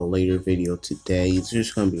later video today. It's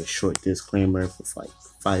just gonna be a short disclaimer for like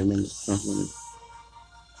 5 minutes or something.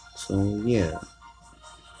 So yeah,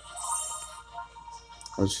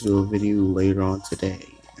 I'll just do a video later on today,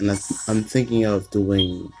 and I'm thinking of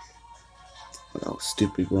doing. I was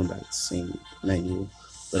stupid going back to the same menu,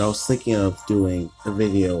 but I was thinking of doing a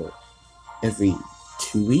video every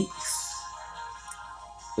 2 weeks,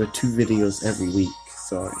 or 2 videos every week.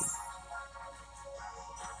 Sorry.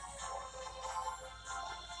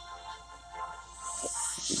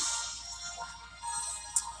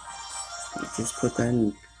 Just put that in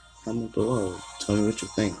the comment below. Tell me what you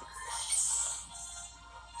think.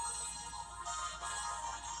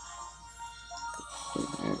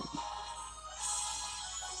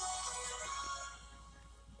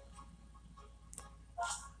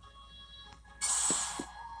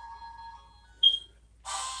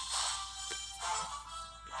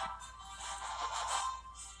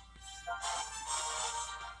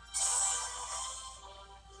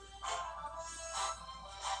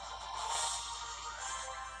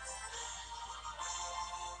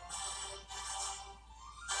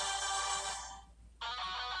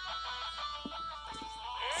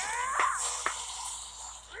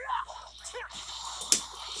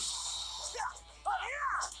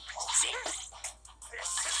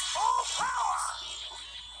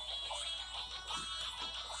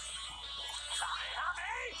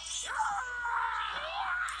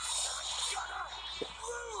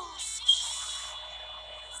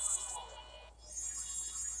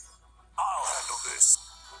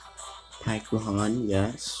 Paikuhan,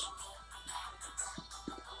 yes.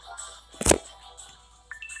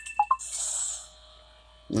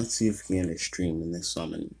 Let's see if we can get a stream in this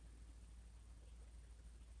summon.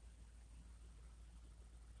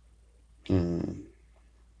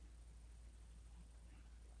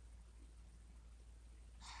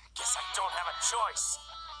 Guess I don't have a choice.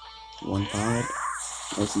 1 pod.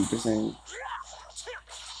 Let's see percent.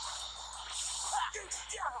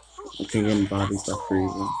 Okay, getting body stuff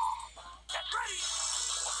freezing.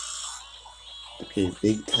 Okay,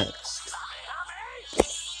 big text.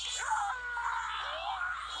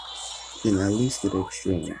 Can at least get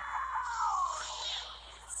extreme.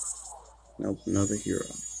 Nope, another hero.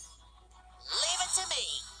 Leave it to me.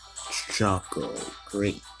 Jocko,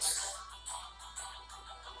 great.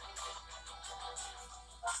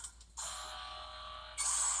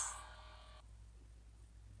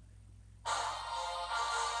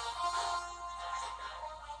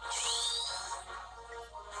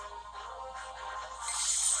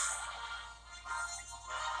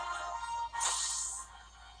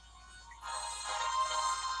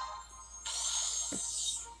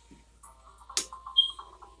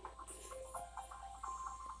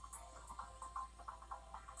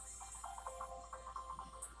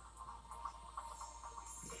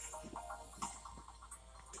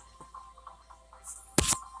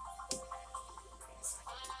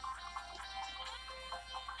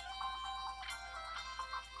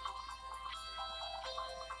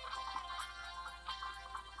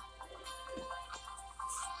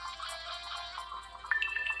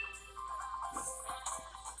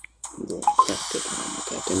 Go back to time with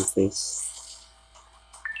that damn face.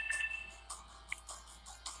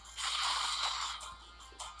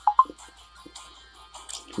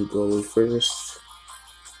 Goalie first.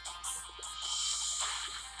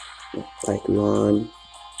 Pokemon.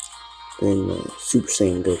 Then Super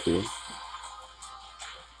Saiyan Goku.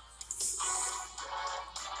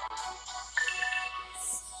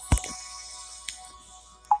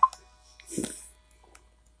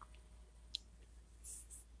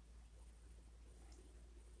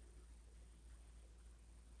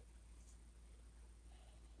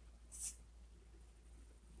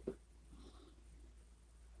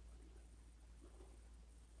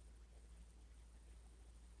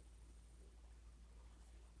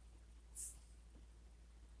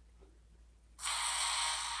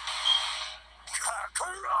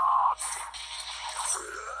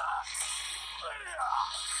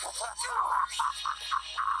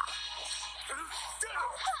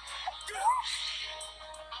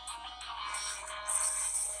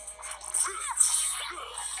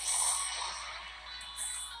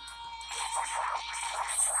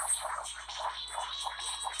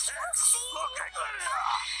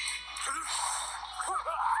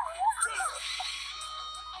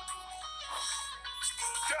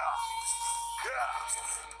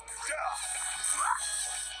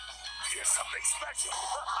 Here's something special.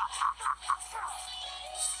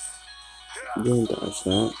 You don't dodge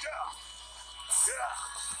that.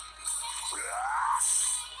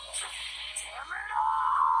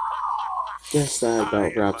 guess that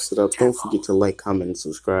about wraps it up. Don't forget to like, comment, and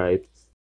subscribe.